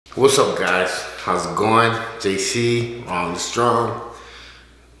What's up, guys? How's it going? JC, on the strong.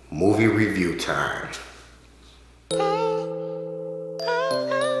 Movie review time.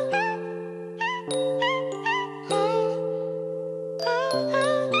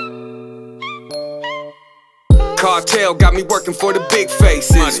 Cartel got me working for the big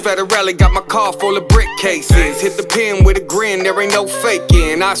faces. Federale got my car full of brick cases. Hit the pen with a grin, there ain't no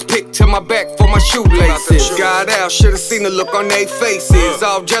faking. I was picked to my back for my shoelaces. Got out, should've seen the look on they faces.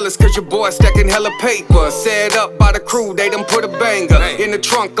 All jealous cause your boy stacking hella paper. Set up by the crew, they done put a banger in the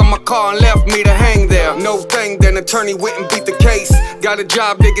trunk of my car and left me to hang there. No thing, then attorney went and beat the case. Got a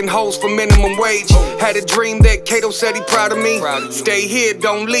job digging holes for minimum wage. Had a dream that Kato said he proud of me. Stay here,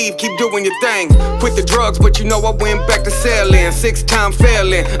 don't leave, keep doing your thing. Quit the drugs, but you know I went back to selling, 6-time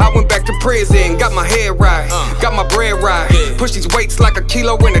failing. I went back to prison, got my head right, got my bread right. Push these weights like a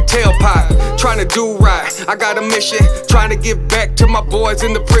kilo in a tailpipe. Trying to do right, I got a mission. Trying to give back to my boys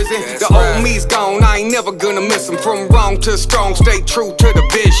in the prison. The old me's gone, I ain't never gonna miss them. From wrong to strong, stay true to the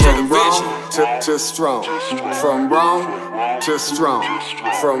vision. From wrong to strong, from wrong to strong,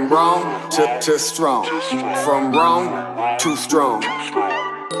 from wrong to strong, from wrong to strong.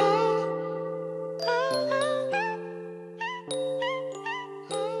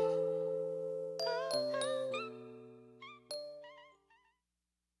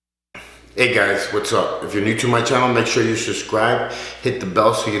 Hey guys, what's up? If you're new to my channel, make sure you subscribe, hit the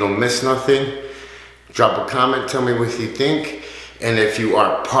bell so you don't miss nothing. Drop a comment, tell me what you think. And if you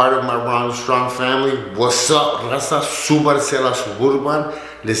are part of my Ronald Strong family, what's up? Raza, súbanse a la suburban.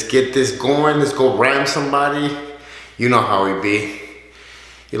 Let's get this going. Let's go ram somebody. You know how we be.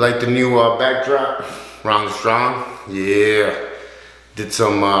 You like the new backdrop? Ronald Strong? Yeah. Did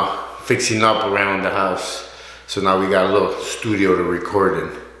some fixing up around the house. So now we got a little studio to record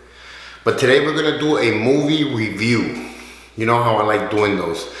in. But today we're gonna do a movie review. You know how I like doing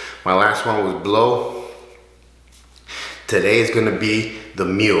those. My last one was Blow. Today is gonna be The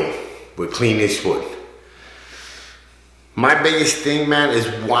Mule with Clint Eastwood. My biggest thing, man, is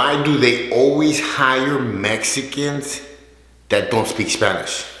why do they always hire Mexicans that don't speak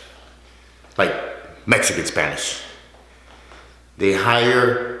Spanish? Like Mexican Spanish. They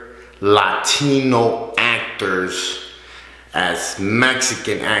hire Latino actors as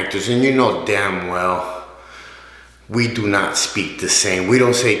Mexican actors, and you know damn well we do not speak the same. We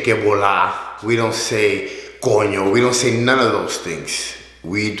don't say que vola, we don't say coño, we don't say none of those things.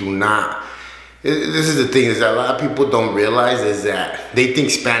 We do not. This is the thing, is that a lot of people don't realize is that they think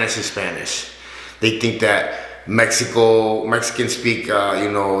Spanish is Spanish. They think that Mexicans speak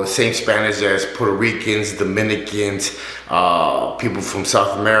you know, the same Spanish as Puerto Ricans, Dominicans, people from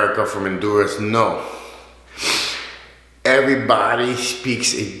South America, from Honduras. No. Everybody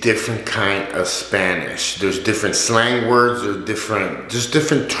speaks a different kind of Spanish. There's different slang words, there's just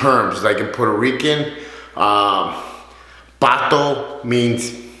different terms. Like in Puerto Rican, pato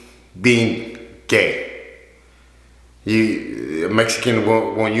means being gay. A Mexican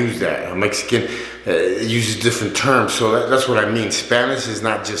won't use that. A Mexican uses different terms, so that's what I mean. Spanish is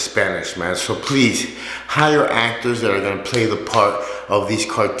not just Spanish, man. So please, hire actors that are gonna play the part of these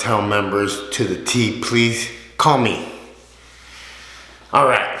cartel members to the T. Please, call me. All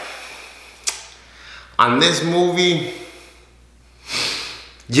right, on this movie,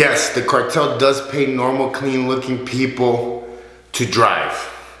 yes, the cartel does pay normal, clean looking people to drive.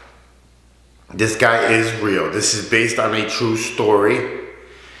 This guy is real. This is based on a true story,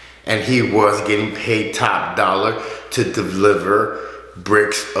 and he was getting paid top dollar to deliver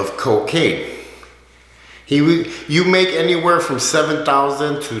bricks of cocaine. You make anywhere from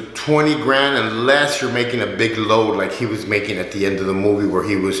 7,000 to 20 grand unless you're making a big load like he was making at the end of the movie where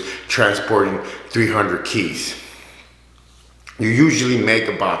he was transporting 300 keys. You usually make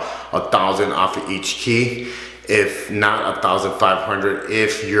about 1,000 off of each key, if not 1,500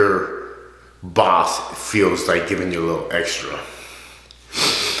 if your boss feels like giving you a little extra.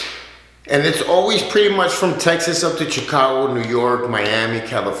 And it's always pretty much from Texas up to Chicago, New York, Miami,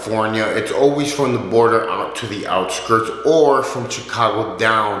 California. It's always from the border out to the outskirts, or from Chicago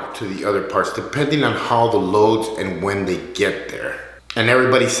down to the other parts, depending on how the loads and when they get there. And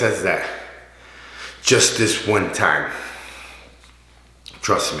everybody says that. Just this one time.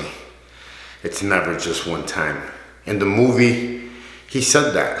 Trust me, it's never just one time. In the movie, he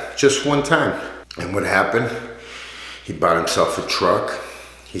said that, just one time. And what happened? He bought himself a truck.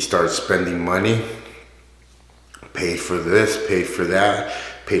 He started spending money, paid for this, paid for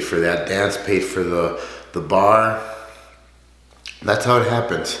that dance, paid for the bar. That's how it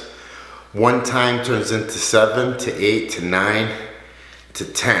happens. One time turns into 7 to 8 to 9 to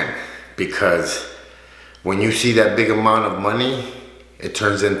 10, because when you see that big amount of money, it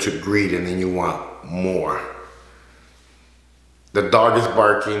turns into greed, and then you want more. The dog is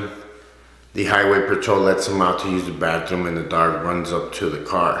barking. The highway patrol lets him out to use the bathroom, and the dog runs up to the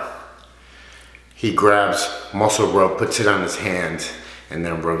car. He grabs muscle rub, puts it on his hand, and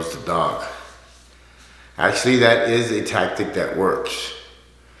then rubs the dog. Actually, that is a tactic that works.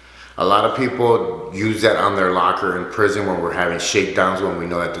 A lot of people use that on their locker in prison when we're having shakedowns, when we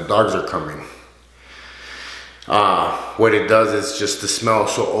know that the dogs are coming. What it does is just the smell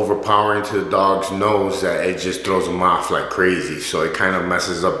so overpowering to the dog's nose that it just throws them off like crazy. So it kind of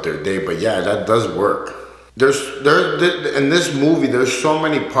messes up their day. But yeah, that does work. In this movie, there's so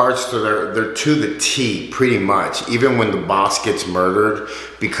many parts that they're to the T, pretty much. Even when the boss gets murdered,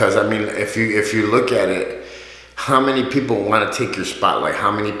 because I mean, if you look at it, how many people want to take your spotlight?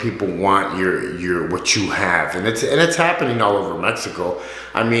 How many people want your what you have? And it's happening all over Mexico.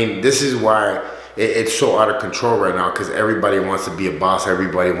 I mean, this is why it's so out of control right now, because everybody wants to be a boss,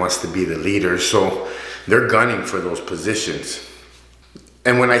 everybody wants to be the leader, so they're gunning for those positions.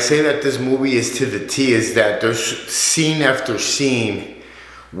 And when I say that this movie is to the T, is that there's scene after scene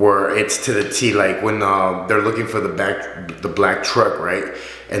where it's to the T, like when they're looking for the black truck, right?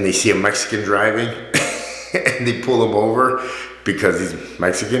 And they see a Mexican driving and they pull him over because he's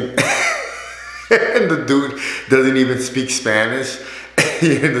Mexican. And the dude doesn't even speak Spanish.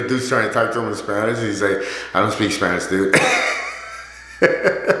 And the dude's trying to talk to him in Spanish. And he's like, I don't speak Spanish, dude.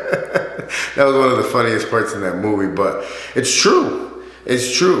 That was one of the funniest parts in that movie, but it's true.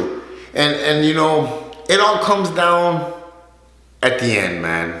 It's true. And you know, it all comes down at the end,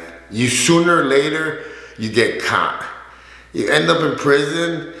 man. You sooner or later, you get caught. You end up in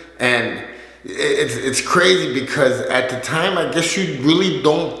prison, and it's crazy because at the time, I guess you really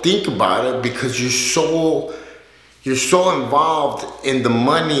don't think about it because you're so involved in the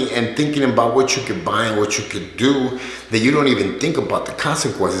money and thinking about what you could buy and what you could do that you don't even think about the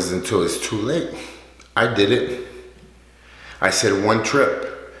consequences until it's too late. I did it. I said one trip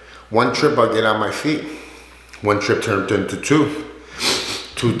I'll get on my feet. One trip turned into two.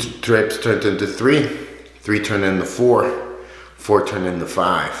 Two trips turned into three. Three turned into four. Four turned into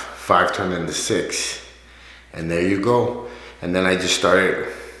five. Five turned into six. And there you go. And then I just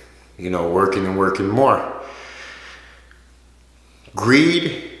started, you know, working and working more.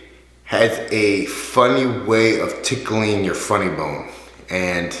 Greed has a funny way of tickling your funny bone,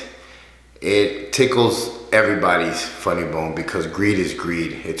 and it tickles everybody's funny bone because greed is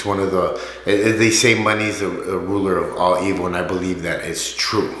greed. It's one of the, they say money's a ruler of all evil, and I believe that it's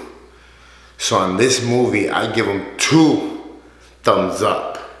true. So on this movie, I give them 2 thumbs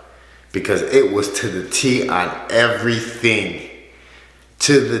up because it was to the T on everything.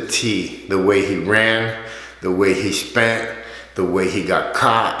 To the T. The way he ran, the way he spent, the way he got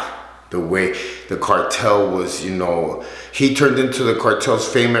caught, the way the cartel was, you know, he turned into the cartel's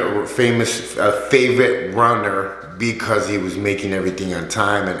famous favorite runner because he was making everything on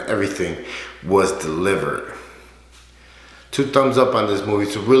time and everything was delivered. 2 thumbs up on this movie.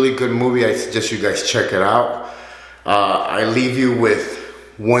 It's a really good movie. I suggest you guys check it out. I leave you with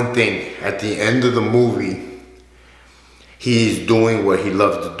one thing. At the end of the movie, he's doing what he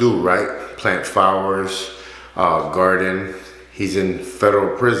loves to do, right? Plant flowers, garden. He's in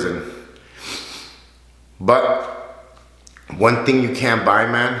federal prison. But one thing you can't buy,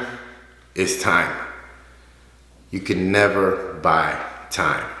 man, is time. You can never buy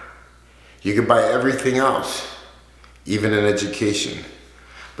time. You can buy everything else, even in education,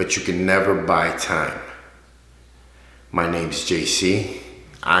 but you can never buy time. My name's JC.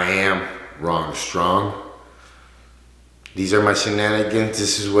 I am Wrong Strong. These are my shenanigans.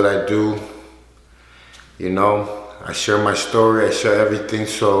 This is what I do. You know, I share my story, I share everything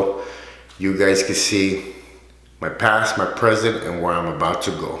so you guys can see my past, my present, and where I'm about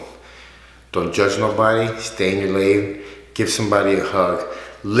to go. Don't judge nobody, stay in your lane, give somebody a hug,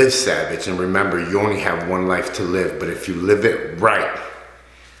 live savage, and remember, you only have one life to live, but if you live it right,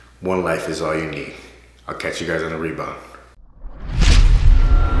 one life is all you need. I'll catch you guys on the rebound.